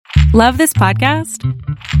Love this podcast?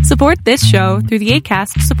 Support this show through the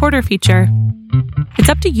Acast supporter feature. It's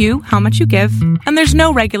up to you how much you give, and there's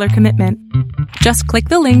no regular commitment. Just click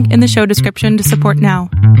the link in the show description to support now.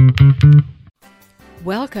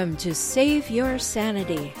 Welcome to Save Your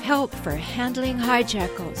Sanity, help for handling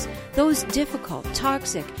hijackals, those difficult,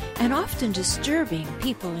 toxic, and often disturbing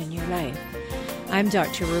people in your life. I'm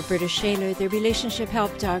Dr. Roberta Shaler, the Relationship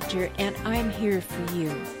Help Doctor, and I'm here for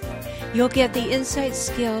you. You'll get the insight,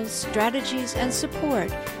 skills, strategies, and support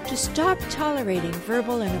to stop tolerating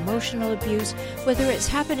verbal and emotional abuse, whether it's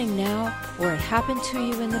happening now or it happened to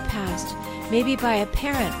you in the past, maybe by a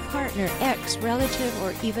parent, partner, ex, relative,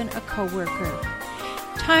 or even a coworker.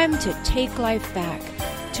 Time to take life back,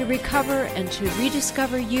 to recover and to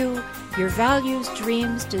rediscover you, your values,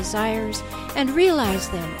 dreams, desires, and realize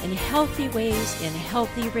them in healthy ways in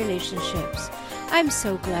healthy relationships. I'm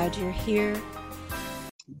so glad you're here.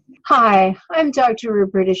 Hi, I'm Dr.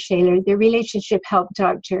 Roberta Shaler, the Relationship Help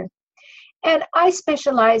Doctor, and I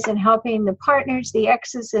specialize in helping the partners, the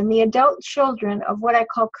exes, and the adult children of what I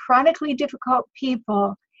call chronically difficult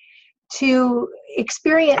people to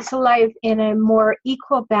experience life in a more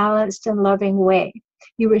equal, balanced, and loving way.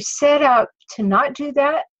 You were set up to not do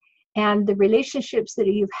that, and the relationships that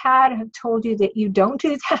you've had have told you that you don't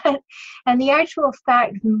do that, and the actual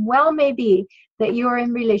fact well may be that you're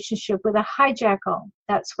in relationship with a hijackal.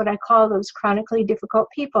 That's what I call those chronically difficult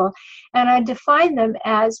people. And I define them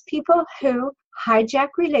as people who hijack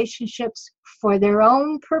relationships for their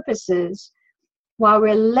own purposes while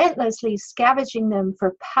relentlessly scavenging them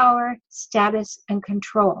for power, status, and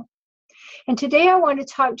control. And today I want to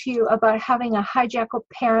talk to you about having a hijackal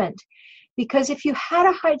parent. Because if you had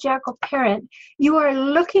a hijackal parent, you are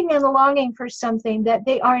looking and longing for something that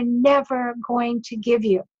they are never going to give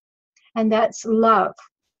you. And that's love.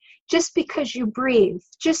 Just because you breathe,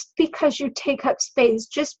 just because you take up space,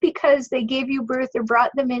 just because they gave you birth or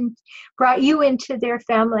brought you into their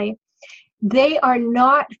family, they are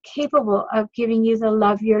not capable of giving you the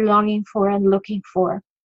love you're longing for and looking for.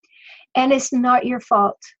 And it's not your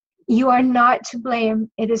fault. You are not to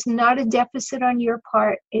blame. It is not a deficit on your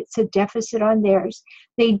part. It's a deficit on theirs.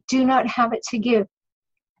 They do not have it to give.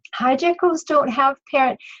 Hijackals don't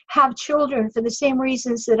have children for the same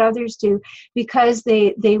reasons that others do, because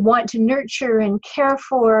they want to nurture and care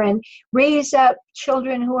for and raise up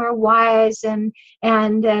children who are wise and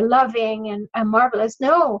loving and marvelous.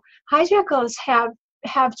 No, hijackals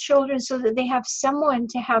have children so that they have someone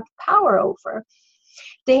to have power over.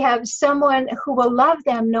 They have someone who will love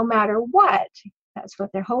them no matter what. That's what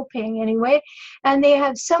they're hoping anyway. And they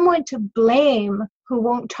have someone to blame who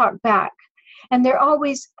won't talk back. And they're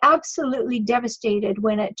always absolutely devastated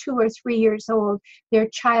when at 2 or 3 years old, their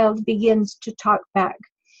child begins to talk back.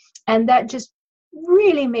 And that just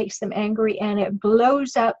really makes them angry, and it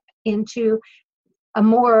blows up into a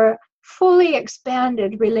more fully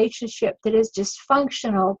expanded relationship that is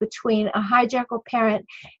dysfunctional between a hijackal parent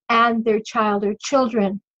and their child or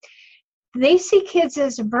children. They see kids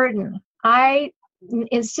as a burden.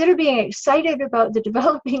 Instead of being excited about the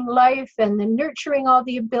developing life and the nurturing all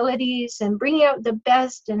the abilities and bringing out the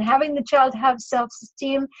best and having the child have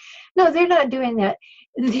self-esteem, no, they're not doing that.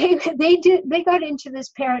 They got into this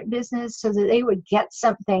parent business so that they would get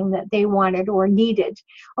something that they wanted or needed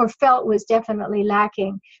or felt was definitely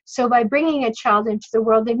lacking. So by bringing a child into the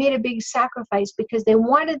world, they made a big sacrifice because they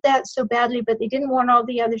wanted that so badly, but they didn't want all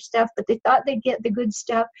the other stuff, but they thought they'd get the good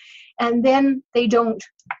stuff, and then they don't.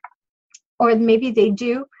 Or maybe they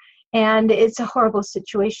do, and it's a horrible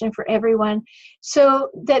situation for everyone. So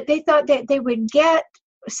that they thought that they would get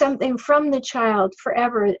something from the child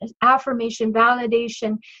forever, affirmation,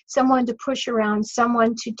 validation, someone to push around,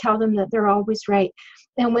 someone to tell them that they're always right.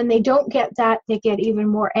 And when they don't get that, they get even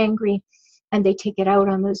more angry, and they take it out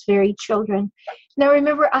on those very children. Now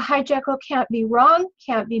remember, a hijackal can't be wrong,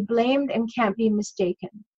 can't be blamed, and can't be mistaken.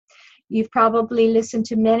 You've probably listened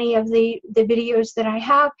to many of the videos that I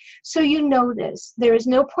have, so you know this. There is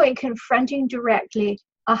no point confronting directly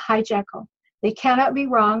a hijackal. They cannot be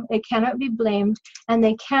wrong, they cannot be blamed, and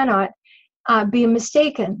they cannot be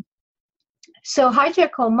mistaken. So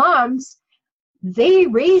hijackal moms, they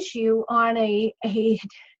raise you on a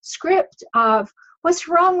script of what's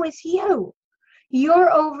wrong with you.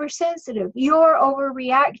 You're oversensitive. You're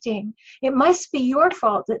overreacting. It must be your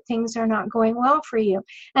fault that things are not going well for you.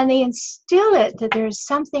 And they instill it that there's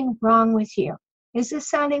something wrong with you. Is this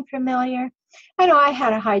sounding familiar? I know I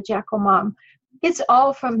had a hijackal mom. It's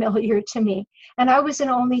all familiar to me. And I was an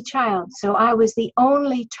only child, so I was the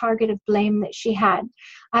only target of blame that she had.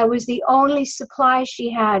 I was the only supply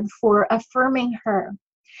she had for affirming her.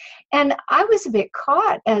 And I was a bit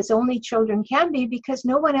caught, as only children can be, because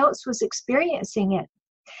no one else was experiencing it.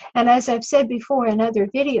 And as I've said before in other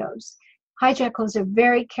videos, hijackals are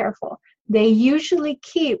very careful. They usually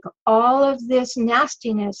keep all of this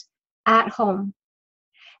nastiness at home.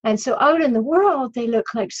 And so out in the world, they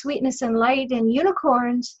look like sweetness and light and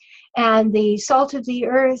unicorns and the salt of the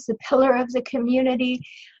earth, the pillar of the community.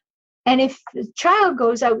 And if the child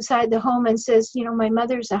goes outside the home and says, you know, my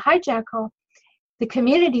mother's a hijackal, the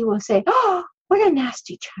community will say, oh, what a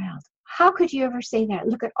nasty child. How could you ever say that?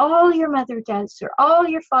 Look at all your mother does or all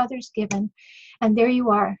your father's given. And there you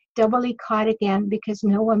are, doubly caught again because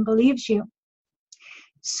no one believes you.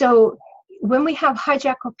 So when we have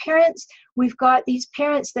hijackal parents, we've got these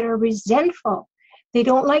parents that are resentful. They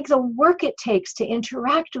don't like the work it takes to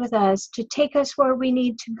interact with us, to take us where we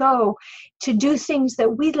need to go, to do things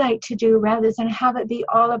that we'd like to do rather than have it be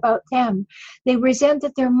all about them. They resent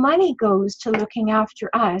that their money goes to looking after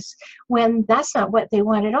us when that's not what they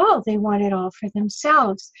want at all. They want it all for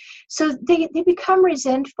themselves. So they become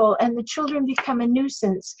resentful and the children become a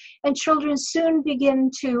nuisance. And children soon begin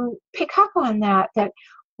to pick up on that,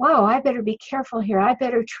 wow, I better be careful here. I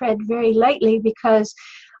better tread very lightly because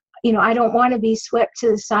you know, I don't want to be swept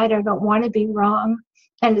to the side. I don't want to be wrong.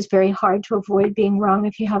 And it's very hard to avoid being wrong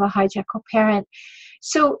if you have a hijackal parent.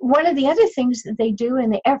 So one of the other things that they do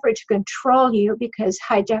in the effort to control you, because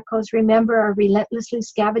hijackals, remember, are relentlessly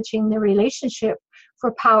scavenging the relationship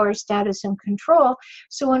for power, status, and control.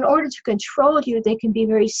 So in order to control you, they can be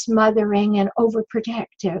very smothering and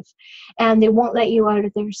overprotective. And they won't let you out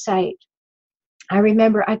of their sight. I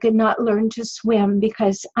remember I could not learn to swim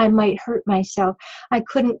because I might hurt myself. I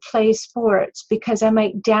couldn't play sports because I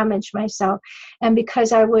might damage myself. And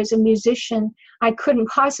because I was a musician, I couldn't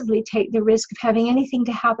possibly take the risk of having anything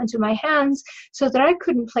to happen to my hands so that I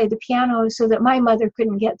couldn't play the piano, so that my mother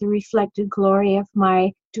couldn't get the reflected glory of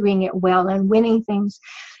my doing it well and winning things.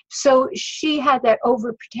 So she had that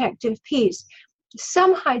overprotective piece.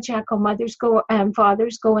 Some hijackal mothers and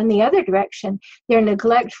fathers go in the other direction. They're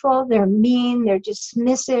neglectful, they're mean, they're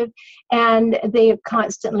dismissive, and they are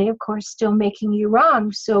constantly, of course, still making you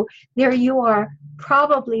wrong. So there you are,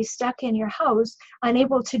 probably stuck in your house,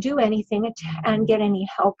 unable to do anything and get any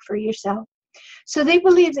help for yourself. So they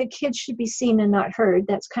believe that kids should be seen and not heard.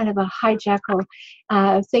 That's kind of a hijackal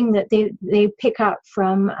thing that they pick up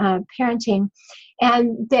from parenting.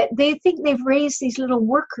 And that they think they've raised these little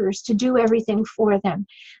workers to do everything for them.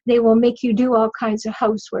 They will make you do all kinds of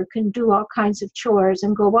housework and do all kinds of chores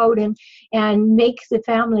and go out and make the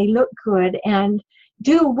family look good and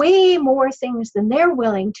do way more things than they're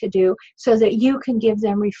willing to do so that you can give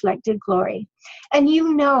them reflected glory. And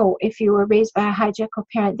you know, if you were raised by a hijackal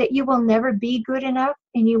parent, that you will never be good enough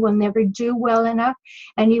and you will never do well enough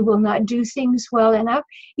and you will not do things well enough.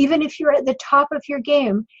 Even if you're at the top of your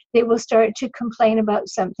game, they will start to complain about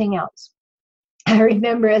something else. I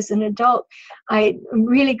remember as an adult, I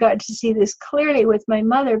really got to see this clearly with my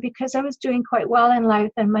mother because I was doing quite well in life,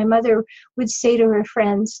 and my mother would say to her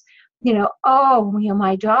friends,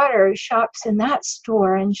 my daughter shops in that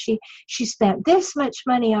store and she spent this much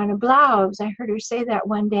money on a blouse. I heard her say that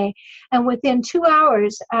one day. And within 2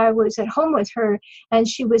 hours, I was at home with her and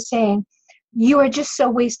she was saying, you are just so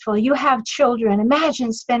wasteful. You have children.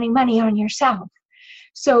 Imagine spending money on yourself.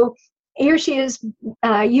 So here she is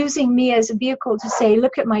using me as a vehicle to say,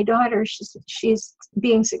 look at my daughter, she's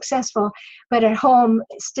being successful. But at home,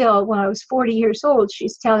 still, when I was 40 years old,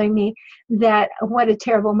 she's telling me that what a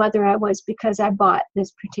terrible mother I was because I bought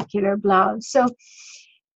this particular blouse. So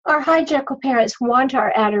our hijackal parents want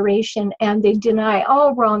our adoration and they deny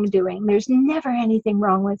all wrongdoing. There's never anything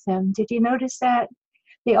wrong with them. Did you notice that?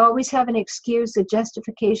 They always have an excuse, a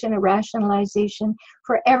justification, a rationalization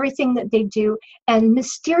for everything that they do. And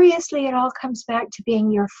mysteriously, it all comes back to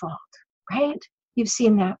being your fault, right? You've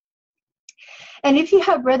seen that. And if you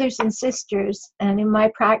have brothers and sisters, and in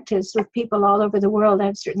my practice with people all over the world,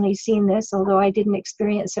 I've certainly seen this, although I didn't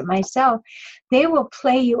experience it myself, they will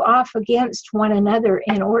play you off against one another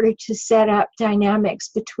in order to set up dynamics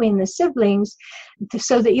between the siblings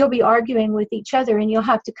so that you'll be arguing with each other and you'll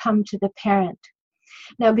have to come to the parent.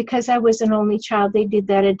 Now, because I was an only child, they did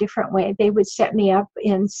that a different way. They would set me up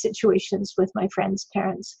in situations with my friends'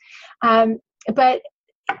 parents. But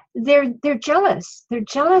they're jealous. They're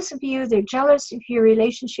jealous of you. They're jealous of your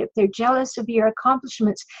relationship. They're jealous of your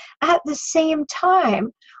accomplishments. At the same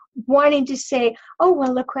time, wanting to say, oh,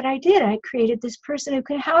 well, look what I did. I created this person who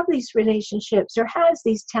can have these relationships or has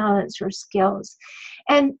these talents or skills.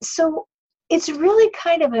 And so it's really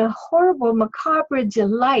kind of a horrible, macabre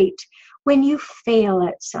delight when you fail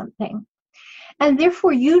at something. And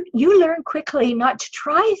therefore, you learn quickly not to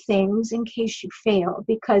try things in case you fail,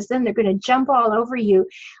 because then they're going to jump all over you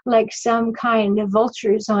like some kind of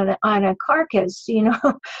vultures on a carcass,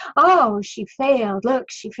 Oh, she failed. Look,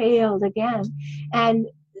 she failed again. And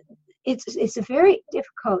it's a very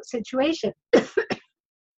difficult situation.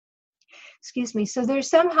 Excuse me. So they're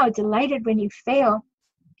somehow delighted when you fail.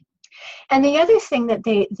 And the other thing that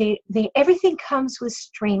they everything comes with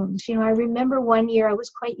strings. I remember one year I was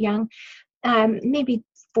quite young, maybe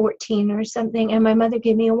 14 or something, and my mother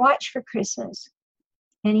gave me a watch for Christmas.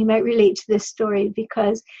 And you might relate to this story,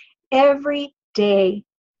 because every day,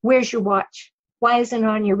 where's your watch? Why isn't it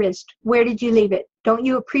on your wrist? Where did you leave it? Don't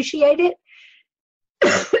you appreciate it?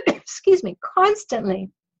 Excuse me. Constantly.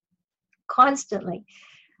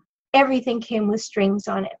 Everything came with strings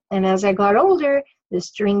on it. And as I got older, the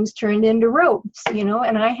strings turned into ropes,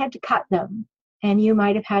 and I had to cut them. And you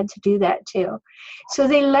might have had to do that too. So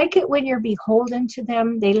they like it when you're beholden to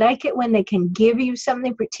them. They like it when they can give you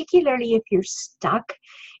something, particularly if you're stuck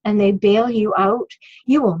and they bail you out.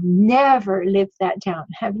 You will never live that down.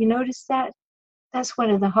 Have you noticed that? That's one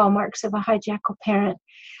of the hallmarks of a hijackal parent,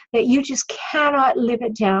 that you just cannot live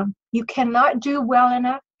it down. You cannot do well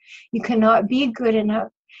enough. You cannot be good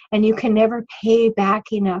enough. And you can never pay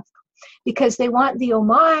back enough, because they want the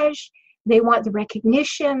homage, they want the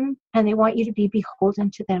recognition, and they want you to be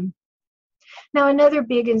beholden to them. Now, another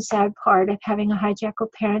big and sad part of having a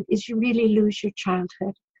hijackal parent is you really lose your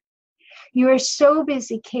childhood. You are so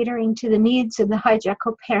busy catering to the needs of the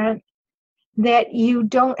hijackal parent that you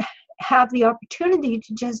don't have the opportunity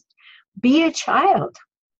to just be a child.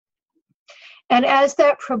 And as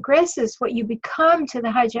that progresses, what you become to the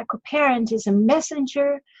hijackal parent is a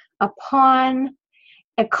messenger, a pawn,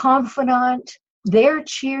 a confidant, their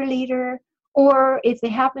cheerleader, or if they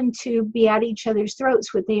happen to be at each other's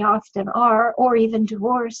throats, what they often are, or even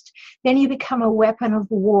divorced, then you become a weapon of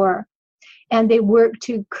war. And they work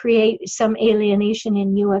to create some alienation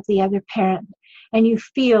in you of the other parent. And you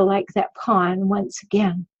feel like that pawn once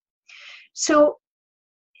again. So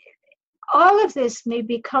all of this may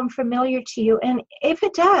become familiar to you, and if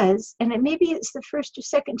it does, and maybe it's the first or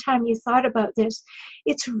second time you thought about this,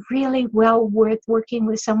 it's really well worth working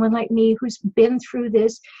with someone like me who's been through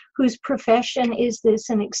this, whose profession is this,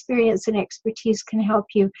 and experience and expertise can help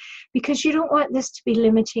you, because you don't want this to be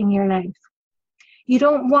limiting your life. You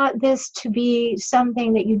don't want this to be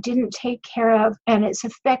something that you didn't take care of and it's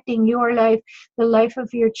affecting your life, the life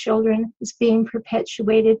of your children is being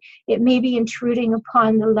perpetuated. It may be intruding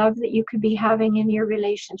upon the love that you could be having in your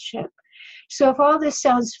relationship. So if all this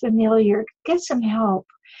sounds familiar, get some help,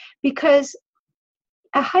 because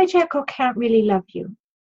a hijackal can't really love you.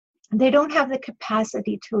 They don't have the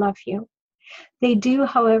capacity to love you. They do,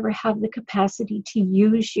 however, have the capacity to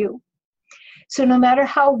use you. So no matter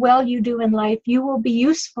how well you do in life, you will be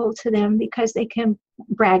useful to them because they can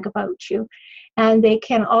brag about you. And they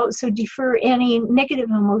can also defer any negative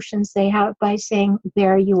emotions they have by saying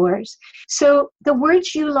they're yours. So the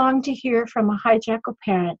words you long to hear from a hijackal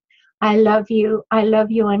parent, I love you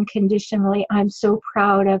unconditionally, I'm so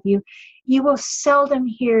proud of you, you will seldom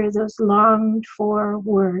hear those longed for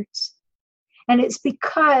words. And it's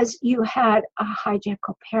because you had a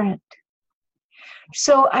hijackal parent.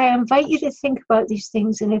 So I invite you to think about these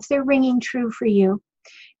things, and if they're ringing true for you,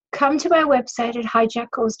 come to my website at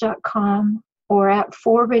hijackals.com or at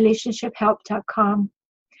forrelationshiphelp.com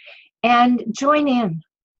and join in.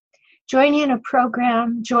 Join in a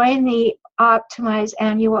program, join the Optimize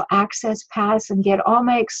Annual Access Pass and get all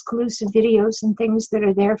my exclusive videos and things that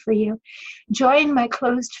are there for you. Join my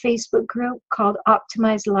closed Facebook group called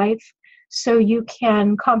Optimize Life so you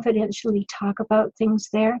can confidentially talk about things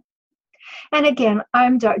there. And again,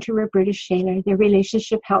 I'm Dr. Roberta Shaler, the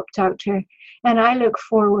Relationship Help Doctor, and I look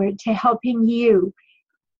forward to helping you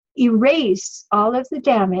erase all of the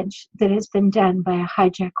damage that has been done by a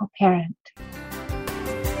hijackal parent.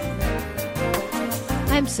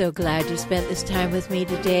 I'm so glad you spent this time with me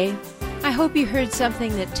today. I hope you heard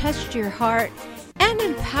something that touched your heart and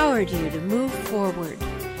empowered you to move forward.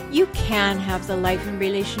 You can have the life and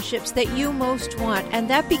relationships that you most want, and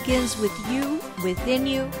that begins with you, within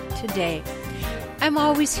you, today. I'm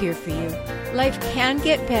always here for you. Life can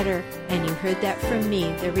get better, and you heard that from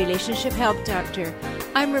me, the Relationship Help Doctor.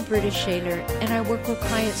 I'm Roberta Shaler, and I work with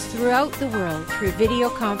clients throughout the world through video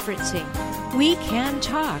conferencing. We can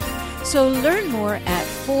talk. So learn more at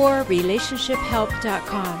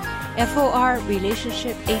forrelationshiphelp.com,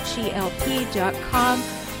 forrelationshiphelp.com,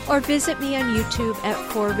 or visit me on YouTube at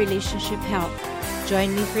For Relationship Help.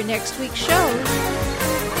 Join me for next week's show.